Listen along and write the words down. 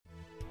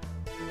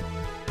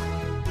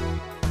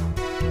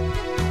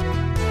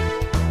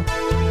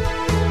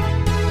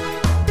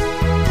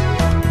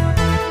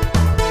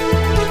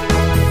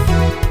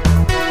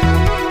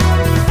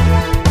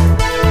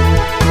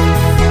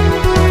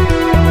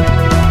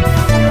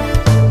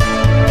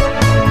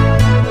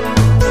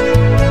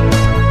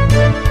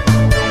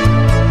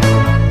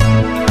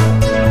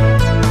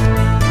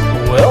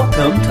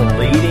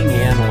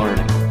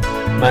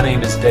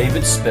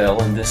David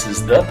Spell, and this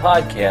is the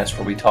podcast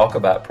where we talk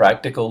about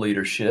practical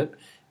leadership,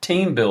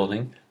 team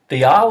building,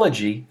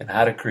 theology, and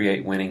how to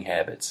create winning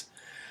habits.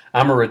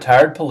 I'm a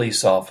retired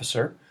police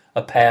officer,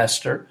 a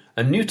pastor,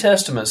 a New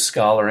Testament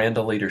scholar, and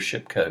a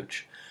leadership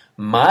coach.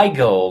 My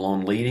goal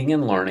on Leading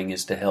and Learning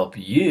is to help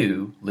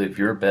you live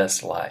your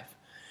best life.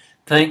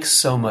 Thanks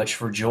so much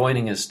for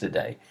joining us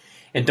today.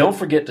 And don't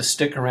forget to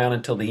stick around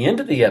until the end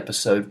of the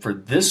episode for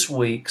this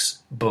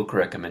week's book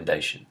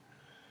recommendation.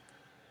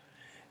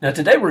 Now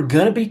today we're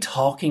going to be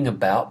talking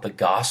about the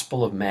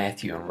Gospel of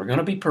Matthew, and we're going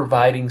to be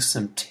providing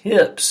some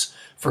tips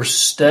for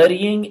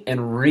studying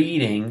and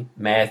reading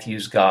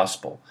Matthew's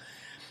Gospel.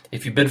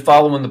 If you've been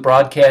following the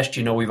broadcast,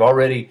 you know we've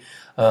already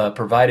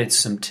provided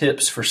some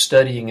tips for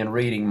studying and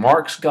reading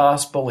Mark's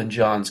Gospel and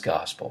John's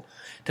Gospel.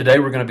 Today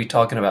we're going to be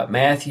talking about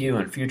Matthew,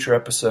 and future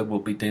episode we'll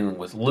be dealing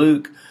with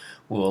Luke.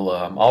 We'll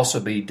also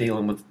be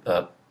dealing with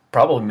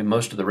probably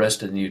most of the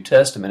rest of the New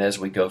Testament as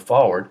we go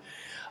forward.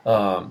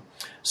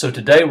 So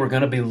today we're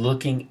going to be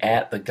looking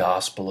at the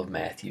Gospel of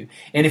Matthew.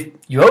 And if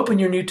you open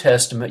your New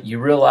Testament, you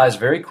realize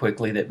very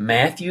quickly that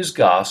Matthew's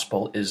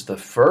Gospel is the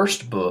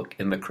first book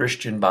in the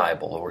Christian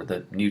Bible, or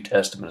the New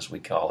Testament as we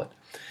call it.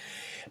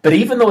 But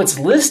even though it's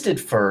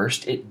listed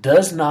first, it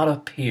does not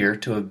appear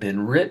to have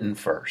been written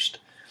first.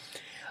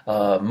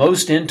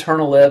 Most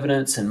internal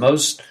evidence and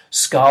most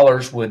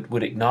scholars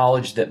would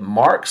acknowledge that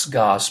Mark's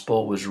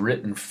Gospel was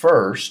written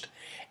first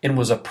and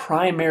was a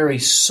primary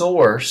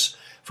source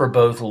for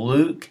both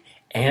Luke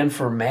and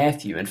for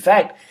Matthew. In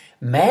fact,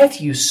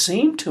 Matthew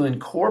seemed to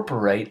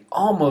incorporate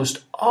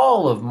almost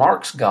all of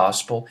Mark's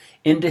Gospel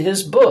into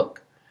his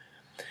book.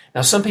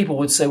 Now, some people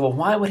would say, well,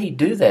 why would he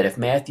do that if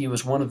Matthew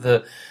was one of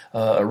the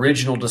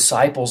original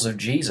disciples of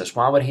Jesus?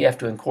 Why would he have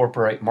to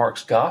incorporate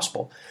Mark's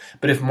Gospel?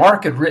 But if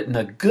Mark had written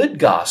a good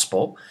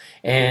Gospel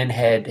and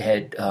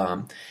had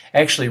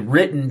actually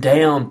written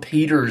down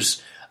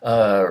Peter's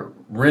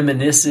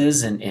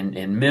reminiscences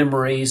and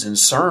memories and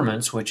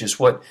sermons, which is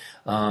what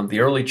the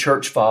early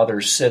church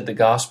fathers said the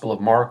Gospel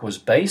of Mark was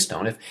based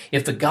on.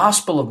 If the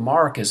Gospel of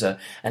Mark is an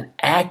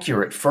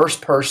accurate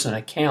first-person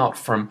account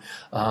from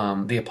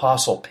the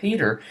Apostle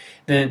Peter,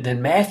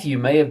 then Matthew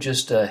may have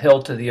just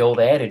held to the old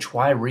adage,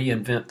 why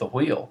reinvent the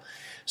wheel?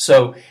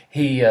 So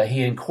he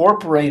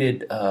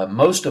incorporated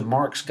most of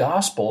Mark's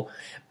Gospel,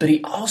 but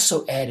he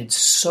also added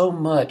so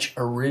much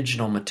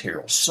original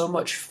material, so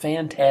much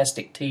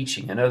fantastic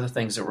teaching and other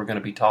things that we're going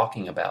to be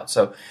talking about.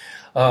 So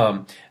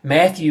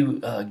Matthew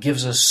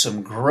gives us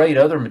some great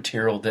other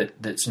material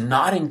that's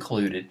not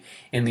included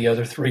in the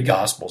other three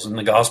Gospels, in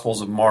the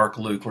Gospels of Mark,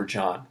 Luke, or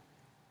John.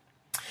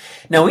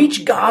 Now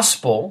each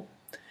Gospel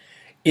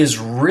is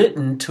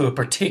written to a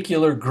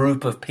particular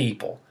group of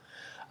people.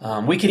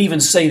 We could even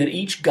say that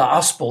each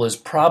Gospel is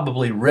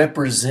probably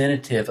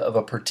representative of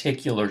a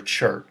particular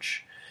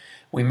church.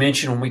 We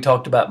mentioned when we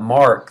talked about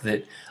Mark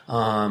that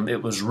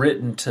it was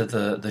written to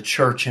the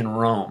church in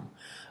Rome.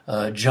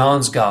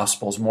 John's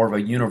Gospel is more of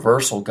a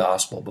universal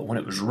gospel, but when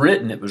it was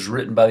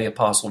written by the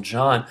Apostle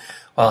John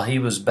while he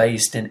was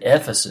based in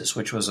Ephesus,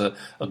 which was a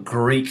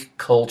Greek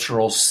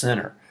cultural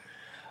center.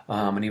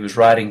 And he was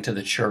writing to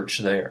the church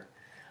there.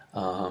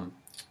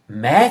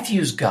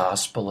 Matthew's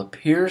Gospel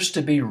appears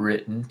to be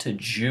written to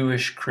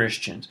Jewish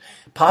Christians,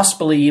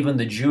 possibly even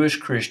the Jewish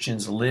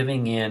Christians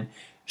living in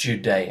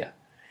Judea.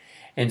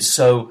 And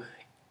so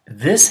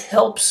this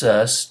helps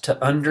us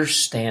to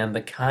understand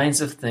the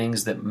kinds of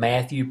things that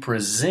Matthew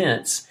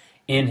presents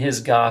in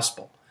his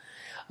Gospel.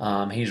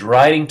 He's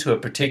writing to a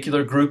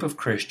particular group of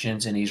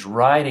Christians, and he's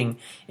writing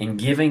and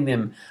giving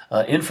them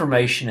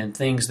information and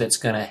things that's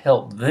going to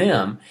help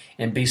them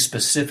and be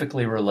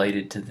specifically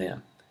related to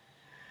them.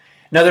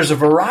 Now, there's a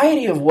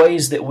variety of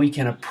ways that we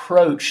can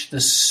approach the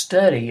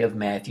study of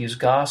Matthew's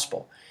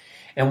Gospel.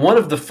 And one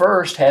of the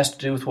first has to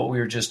do with what we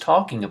were just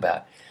talking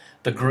about,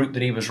 the group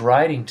that he was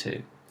writing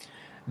to.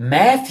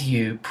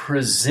 Matthew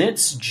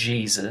presents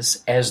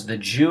Jesus as the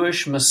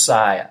Jewish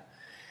Messiah,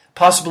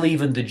 possibly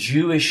even the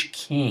Jewish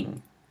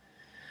King.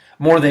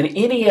 More than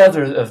any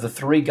other of the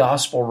three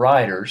Gospel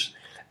writers,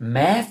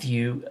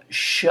 Matthew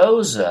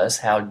shows us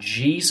how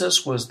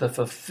Jesus was the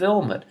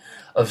fulfillment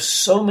of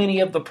so many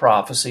of the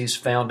prophecies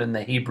found in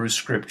the Hebrew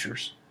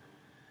Scriptures.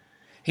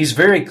 He's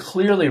very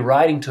clearly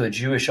writing to a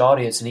Jewish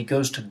audience, and he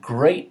goes to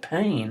great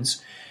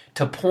pains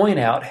to point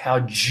out how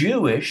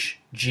Jewish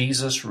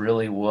Jesus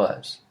really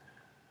was.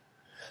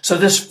 So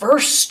this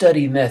first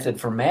study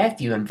method for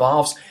Matthew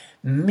involves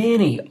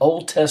many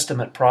Old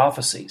Testament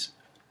prophecies.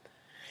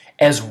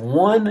 As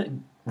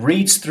one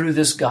reads through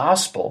this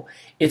gospel,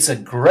 it's a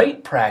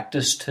great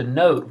practice to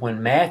note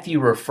when Matthew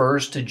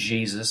refers to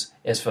Jesus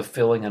as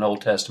fulfilling an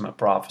Old Testament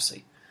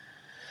prophecy.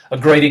 A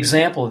great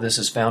example of this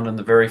is found in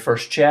the very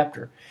first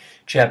chapter,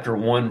 chapter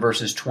 1,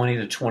 verses 20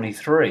 to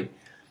 23.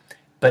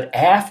 But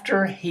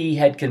after he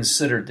had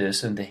considered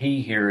this, and the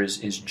he here is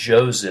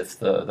Joseph,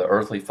 the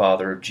earthly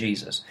father of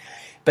Jesus.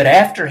 But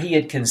after he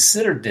had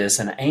considered this,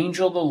 an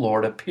angel of the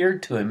Lord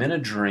appeared to him in a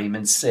dream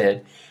and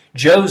said,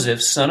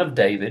 Joseph, son of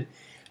David,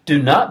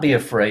 do not be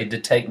afraid to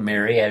take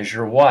Mary as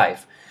your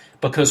wife,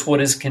 because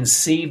what is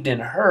conceived in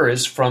her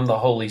is from the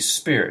Holy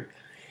Spirit.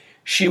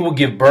 She will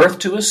give birth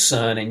to a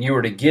son, and you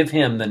are to give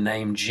him the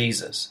name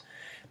Jesus,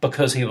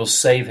 because he will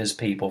save his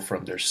people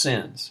from their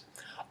sins.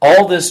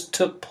 All this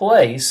took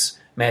place,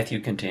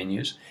 Matthew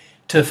continues,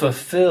 to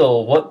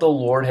fulfill what the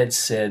Lord had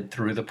said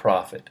through the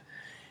prophet.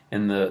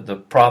 And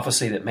the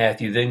prophecy that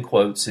Matthew then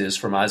quotes is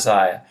from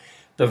Isaiah.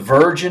 The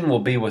virgin will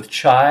be with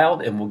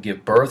child and will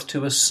give birth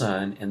to a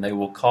son, and they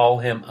will call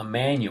him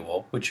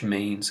Emmanuel, which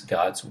means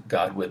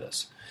God with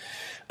us.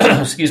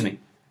 Excuse me.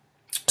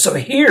 So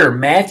here,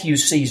 Matthew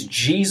sees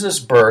Jesus'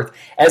 birth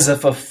as a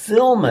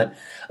fulfillment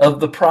of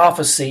the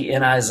prophecy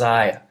in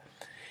Isaiah.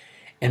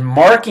 And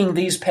marking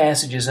these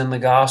passages in the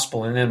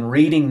gospel and then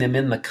reading them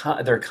in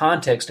their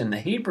context in the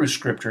Hebrew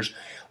scriptures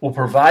will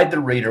provide the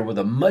reader with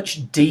a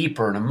much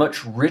deeper and a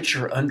much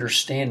richer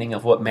understanding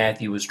of what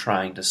Matthew was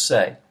trying to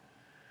say.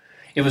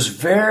 It was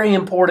very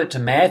important to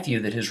Matthew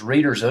that his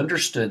readers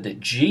understood that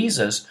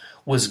Jesus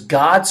was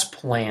God's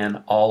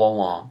plan all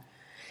along,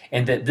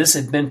 and that this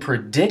had been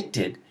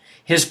predicted.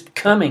 His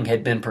coming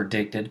had been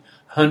predicted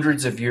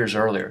hundreds of years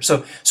earlier.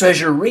 So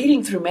as you're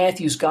reading through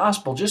Matthew's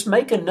gospel, just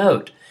make a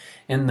note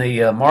in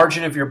the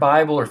margin of your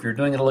Bible, or if you're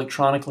doing it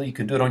electronically, you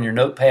can do it on your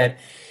notepad.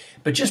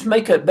 But just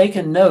make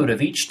a note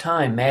of each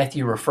time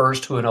Matthew refers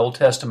to an Old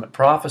Testament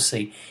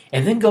prophecy,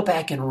 and then go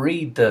back and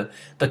read the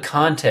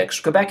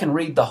context. Go back and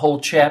read the whole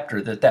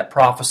chapter that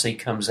prophecy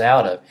comes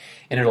out of,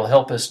 and it'll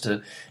help us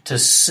to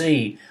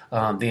see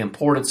the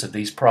importance of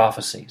these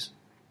prophecies.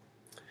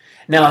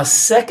 Now, a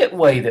second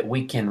way that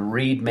we can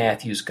read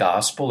Matthew's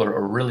gospel,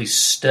 or really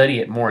study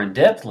it more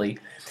in-depthly,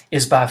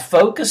 is by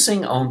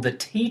focusing on the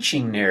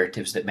teaching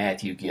narratives that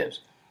Matthew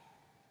gives.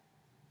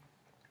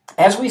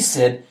 As we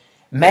said,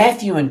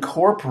 Matthew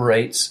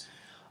incorporates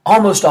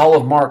almost all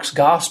of Mark's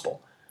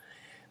gospel.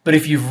 But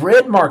if you've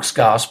read Mark's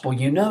gospel,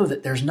 you know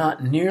that there's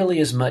not nearly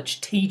as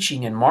much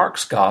teaching in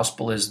Mark's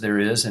gospel as there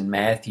is in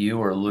Matthew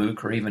or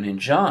Luke or even in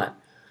John.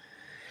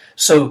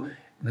 So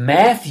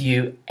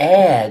Matthew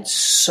adds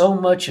so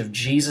much of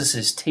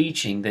Jesus'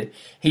 teaching that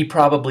he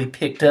probably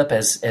picked up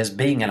as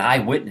being an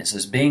eyewitness,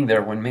 as being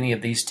there when many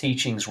of these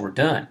teachings were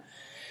done.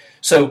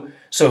 So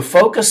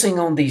focusing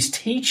on these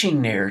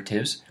teaching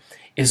narratives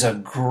is a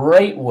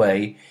great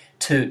way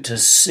to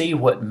see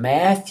what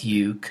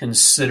Matthew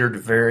considered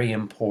very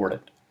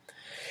important.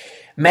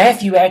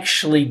 Matthew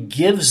actually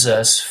gives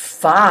us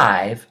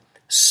 5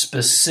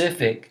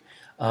 specific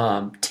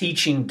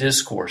teaching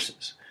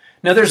discourses.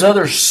 Now, there's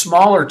other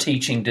smaller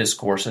teaching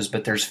discourses,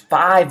 but there's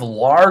 5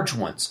 large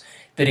ones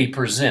that he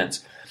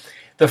presents.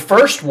 The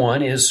first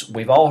one is,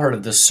 we've all heard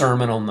of the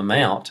Sermon on the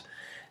Mount.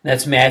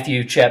 That's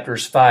Matthew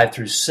chapters 5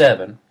 through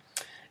 7.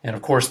 And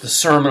of course, the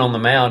Sermon on the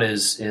Mount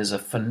is a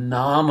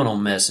phenomenal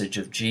message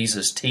of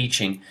Jesus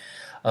teaching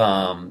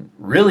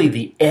really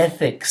the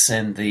ethics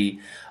and the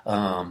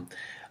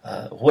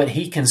what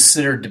he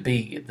considered to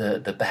be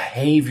the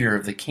behavior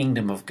of the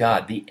kingdom of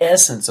God, the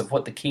essence of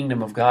what the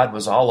kingdom of God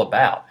was all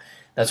about.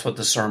 That's what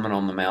the Sermon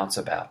on the Mount's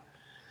about.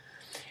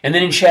 And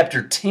then in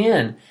chapter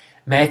 10,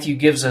 Matthew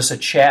gives us a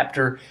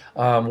chapter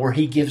where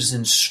he gives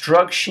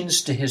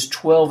instructions to his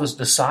 12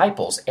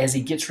 disciples as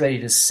he gets ready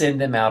to send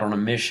them out on a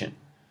mission.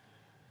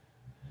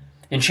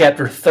 In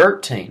chapter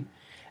 13,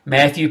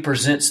 Matthew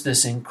presents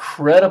this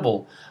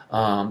incredible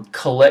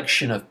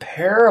collection of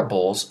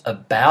parables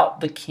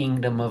about the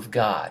kingdom of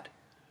God.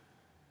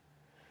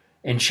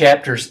 In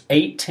chapters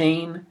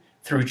 18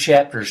 through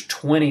chapters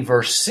 20,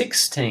 verse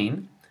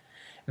 16,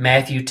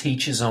 Matthew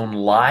teaches on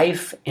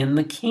life in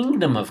the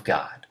kingdom of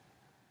God.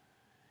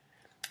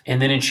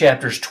 And then in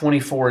chapters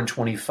 24 and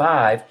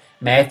 25,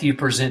 Matthew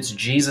presents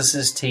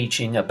Jesus'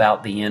 teaching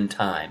about the end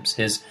times,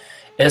 his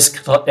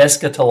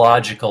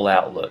eschatological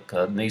outlook.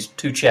 These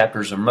 2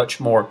 chapters are much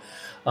more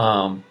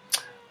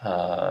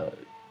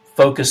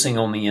focusing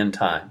on the end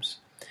times.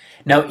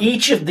 Now,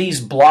 each of these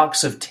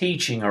blocks of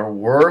teaching are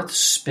worth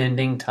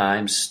spending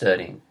time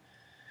studying.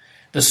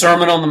 The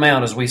Sermon on the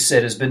Mount, as we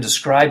said, has been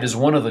described as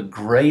one of the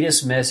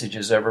greatest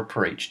messages ever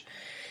preached.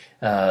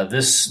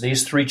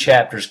 These 3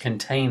 chapters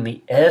contain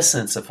the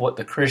essence of what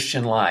the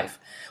Christian life,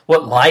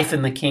 what life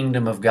in the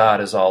kingdom of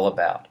God is all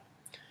about.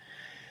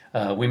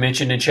 We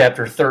mentioned in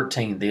chapter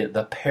 13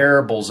 the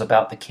parables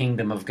about the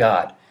kingdom of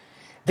God.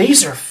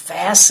 These are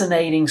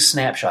fascinating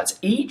snapshots.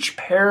 Each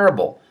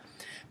parable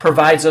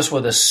provides us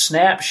with a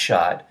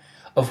snapshot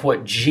of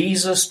what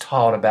Jesus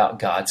taught about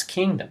God's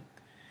kingdom.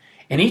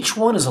 And each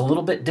one is a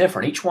little bit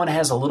different. Each one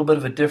has a little bit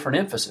of a different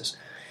emphasis.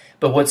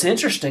 But what's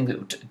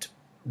interesting,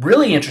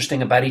 really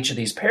interesting about each of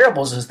these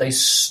parables is they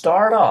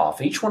start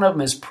off, each one of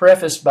them is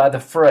prefaced by the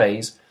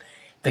phrase,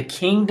 the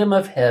kingdom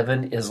of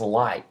heaven is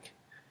like.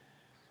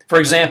 For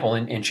example,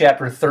 in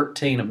chapter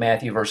 13 of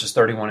Matthew, verses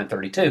 31 and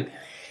 32,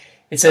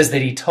 it says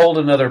that he told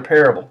another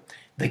parable.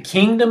 The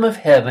kingdom of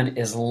heaven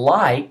is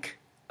like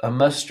a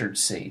mustard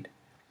seed,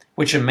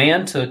 which a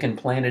man took and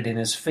planted in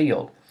his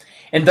field.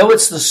 And though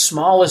it's the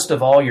smallest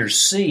of all your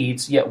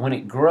seeds, yet when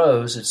it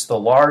grows, it's the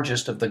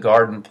largest of the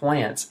garden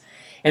plants,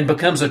 and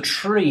becomes a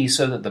tree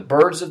so that the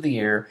birds of the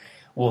air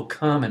will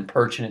come and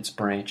perch in its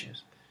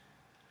branches.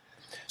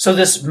 So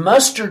this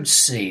mustard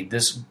seed,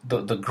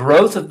 the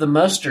growth of the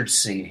mustard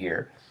seed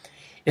here,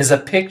 is a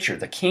picture.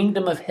 The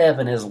kingdom of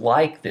heaven is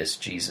like this,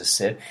 Jesus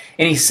said.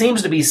 And he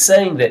seems to be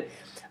saying that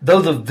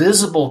though the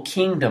visible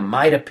kingdom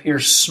might appear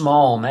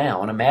small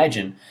now, and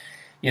imagine,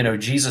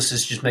 Jesus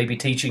is just maybe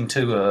teaching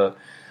to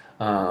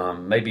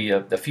maybe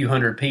a few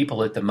hundred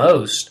people at the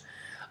most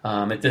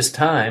at this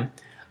time,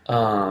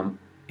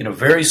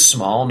 very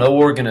small, no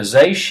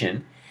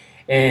organization.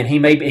 And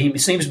he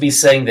seems to be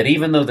saying that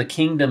even though the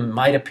kingdom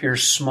might appear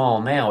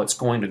small now, it's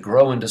going to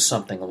grow into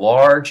something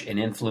large and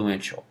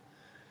influential.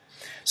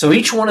 So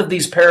each one of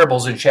these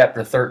parables in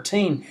chapter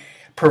 13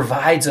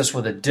 provides us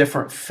with a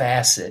different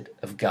facet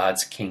of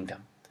God's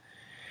kingdom.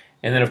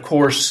 And then, of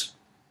course,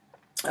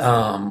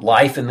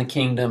 life in the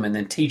kingdom and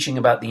then teaching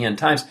about the end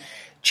times.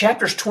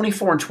 Chapters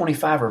 24 and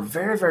 25 are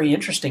very, very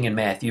interesting in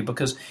Matthew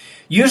because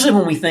usually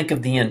when we think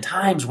of the end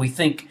times, we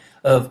think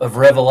of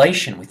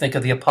Revelation. We think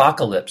of the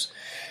apocalypse.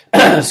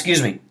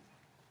 Excuse me.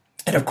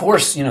 And of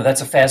course,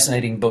 that's a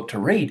fascinating book to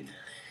read.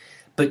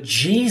 But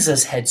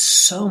Jesus had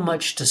so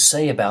much to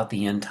say about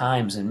the end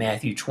times in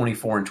Matthew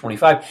 24 and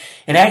 25.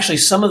 And actually,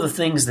 some of the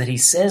things that he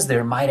says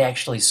there might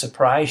actually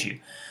surprise you.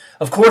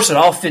 Of course, it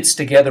all fits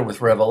together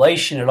with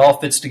Revelation. It all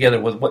fits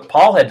together with what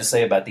Paul had to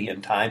say about the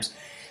end times.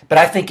 But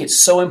I think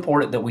it's so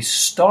important that we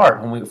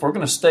start, if we're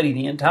going to study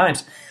the end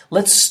times,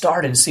 let's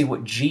start and see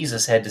what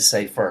Jesus had to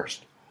say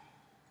first.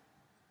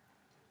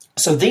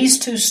 So these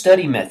two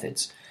study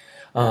methods,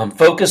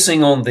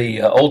 focusing on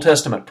the Old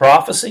Testament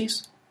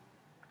prophecies,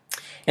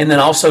 and then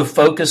also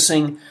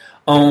focusing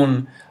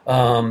on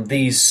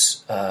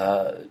these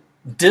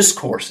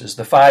discourses,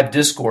 the 5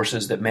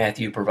 discourses that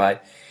Matthew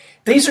provides.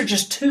 These are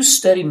just 2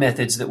 study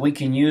methods that we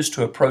can use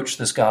to approach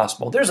this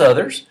gospel. There's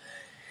others,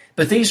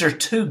 but these are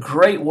 2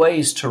 great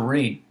ways to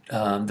read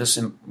this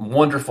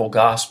wonderful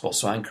gospel.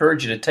 So I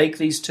encourage you to take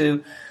these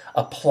 2,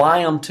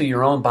 apply them to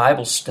your own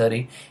Bible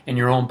study and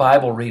your own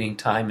Bible reading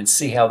time and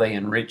see how they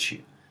enrich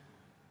you.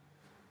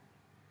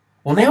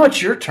 Well, now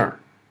it's your turn.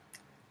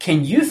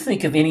 Can you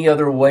think of any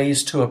other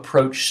ways to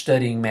approach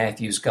studying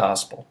Matthew's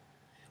gospel?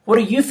 What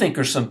do you think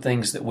are some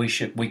things that we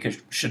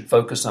should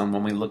focus on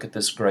when we look at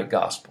this great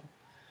gospel?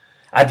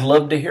 I'd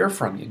love to hear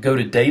from you. Go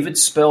to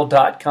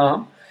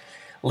davidspell.com.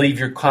 Leave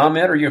your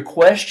comment or your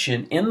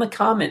question in the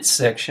comments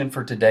section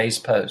for today's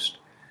post.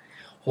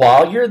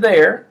 While you're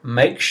there,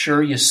 make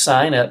sure you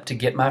sign up to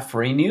get my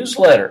free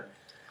newsletter.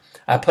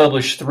 I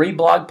publish 3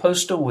 blog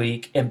posts a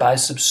week, and by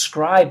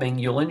subscribing,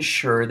 you'll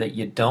ensure that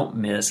you don't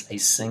miss a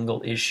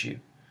single issue.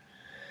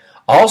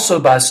 Also,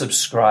 by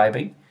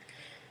subscribing,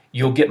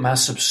 you'll get my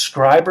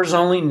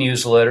subscribers-only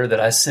newsletter that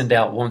I send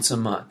out once a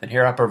month. And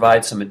here I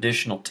provide some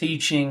additional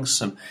teachings,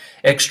 some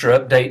extra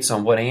updates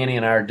on what Annie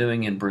and I are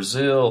doing in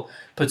Brazil,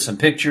 put some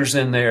pictures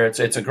in there. It's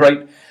a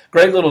great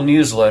little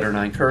newsletter, and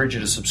I encourage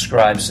you to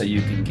subscribe so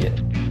you can get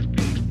it.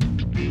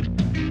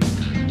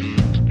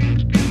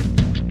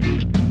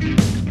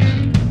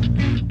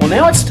 Well,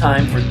 now it's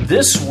time for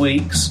this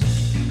week's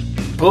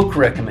book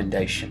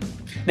recommendation.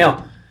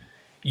 Now,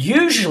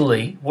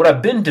 usually what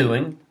I've been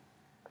doing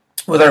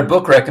with our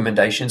book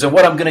recommendations, and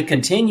what I'm going to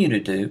continue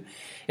to do,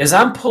 is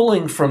I'm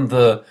pulling from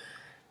the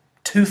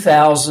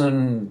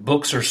 2,000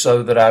 books or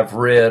so that I've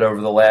read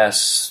over the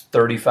last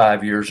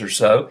 35 years or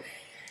so,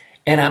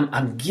 and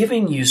I'm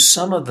giving you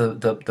some of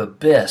the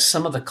best,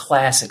 some of the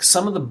classics,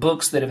 some of the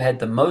books that have had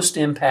the most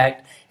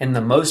impact and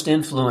the most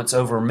influence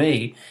over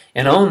me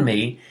and on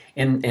me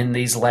in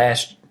these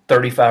last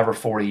 35 or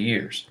 40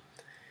 years.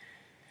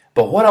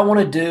 But what I want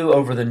to do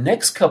over the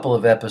next couple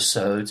of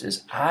episodes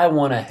is I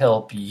want to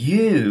help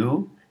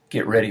you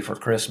get ready for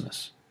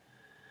Christmas.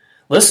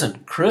 Listen,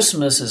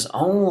 Christmas is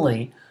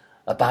only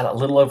about a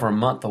little over a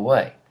month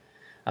away.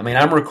 I mean,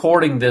 I'm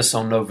recording this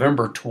on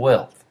November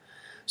 12th.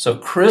 So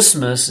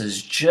Christmas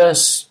is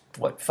just,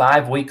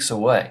 5 weeks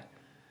away.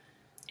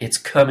 It's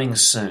coming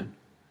soon.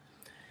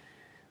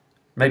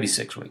 Maybe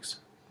 6 weeks.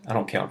 I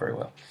don't count very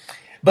well.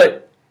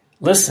 But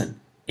listen,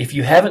 if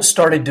you haven't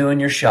started doing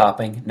your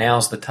shopping,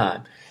 now's the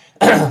time.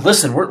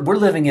 Listen, we're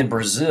living in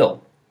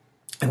Brazil,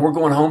 and we're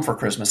going home for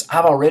Christmas.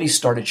 I've already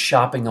started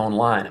shopping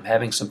online. I'm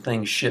having some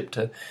things shipped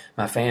to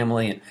my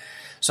family, and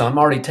so I'm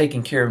already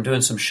taking care of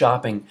doing some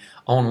shopping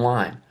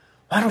online.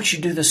 Why don't you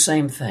do the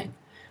same thing?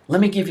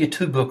 Let me give you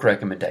 2 book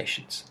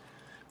recommendations.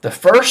 The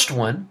first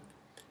one,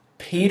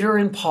 Peter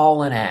and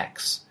Paul in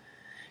Acts.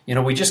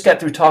 We just got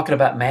through talking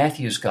about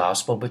Matthew's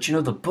gospel, but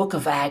the book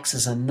of Acts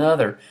is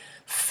another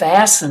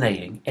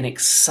fascinating and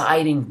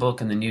exciting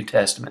book in the New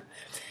Testament.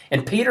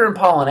 And Peter and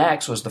Paul in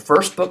Acts was the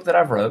first book that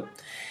I wrote,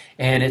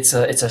 and it's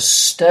a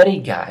study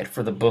guide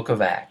for the book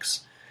of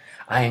Acts.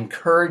 I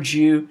encourage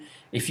you,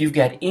 if you've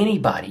got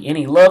anybody,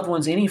 any loved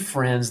ones, any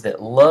friends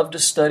that love to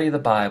study the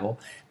Bible,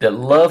 that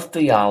love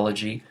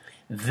theology,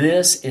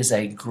 this is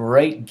a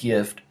great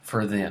gift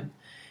for them.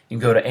 You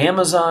can go to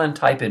Amazon,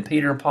 type in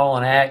Peter and Paul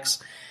in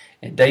Acts,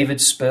 and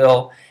David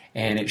Spell,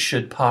 and it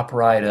should pop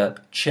right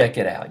up. Check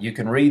it out. You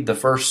can read the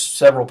first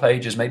several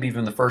pages, maybe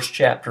even the first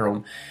chapter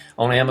on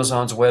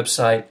Amazon's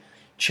website.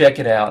 Check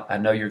it out. I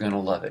know you're going to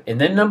love it. And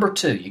then number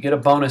 2, you get a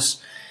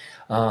bonus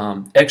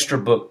extra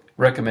book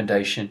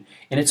recommendation,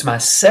 and it's my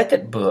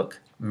second book,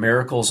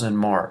 Miracles in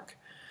Mark.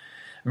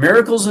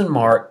 Miracles in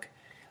Mark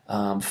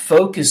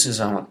focuses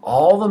on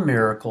all the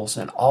miracles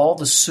and all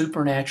the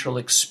supernatural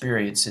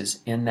experiences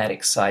in that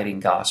exciting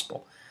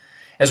gospel.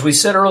 As we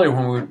said earlier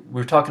when we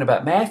were talking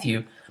about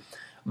Matthew,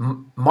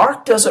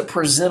 Mark doesn't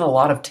present a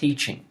lot of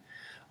teaching.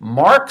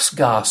 Mark's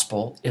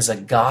gospel is a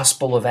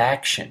gospel of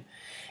action.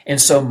 And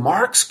so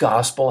Mark's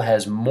gospel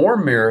has more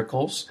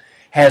miracles,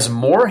 has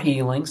more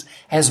healings,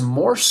 has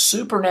more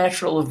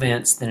supernatural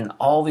events than in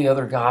all the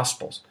other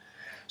gospels.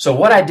 So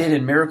what I did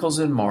in Miracles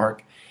in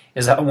Mark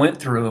is I went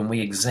through and we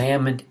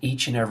examined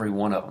each and every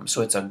one of them.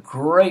 So it's a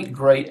great,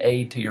 great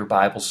aid to your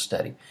Bible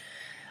study.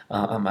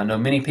 I know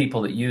many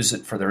people that use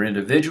it for their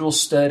individual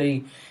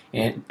study,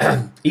 and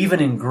even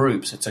in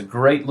groups. It's a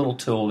great little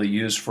tool to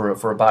use for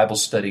a Bible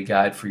study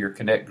guide for your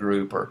Connect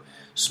group or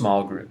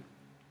small group.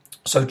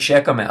 So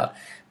check them out.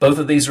 Both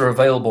of these are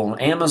available on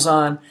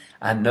Amazon.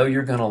 I know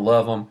you're going to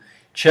love them.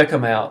 Check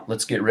them out.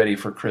 Let's get ready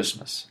for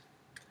Christmas.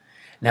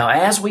 Now,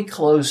 as we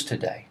close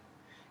today,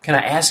 can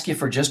I ask you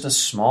for just a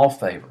small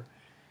favor?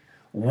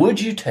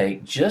 Would you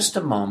take just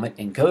a moment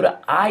and go to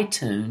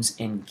iTunes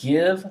and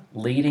give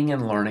Leading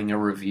and Learning a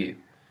review?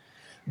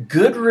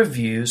 Good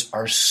reviews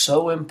are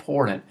so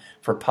important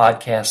for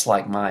podcasts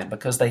like mine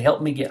because they help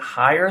me get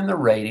higher in the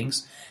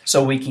ratings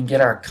so we can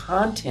get our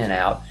content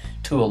out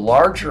to a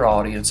larger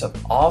audience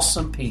of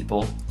awesome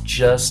people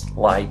just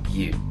like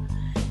you.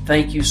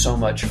 Thank you so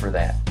much for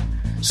that.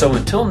 So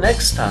until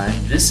next time,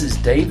 this is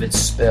David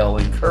Spell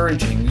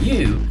encouraging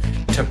you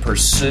to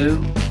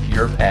pursue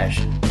your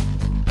passion.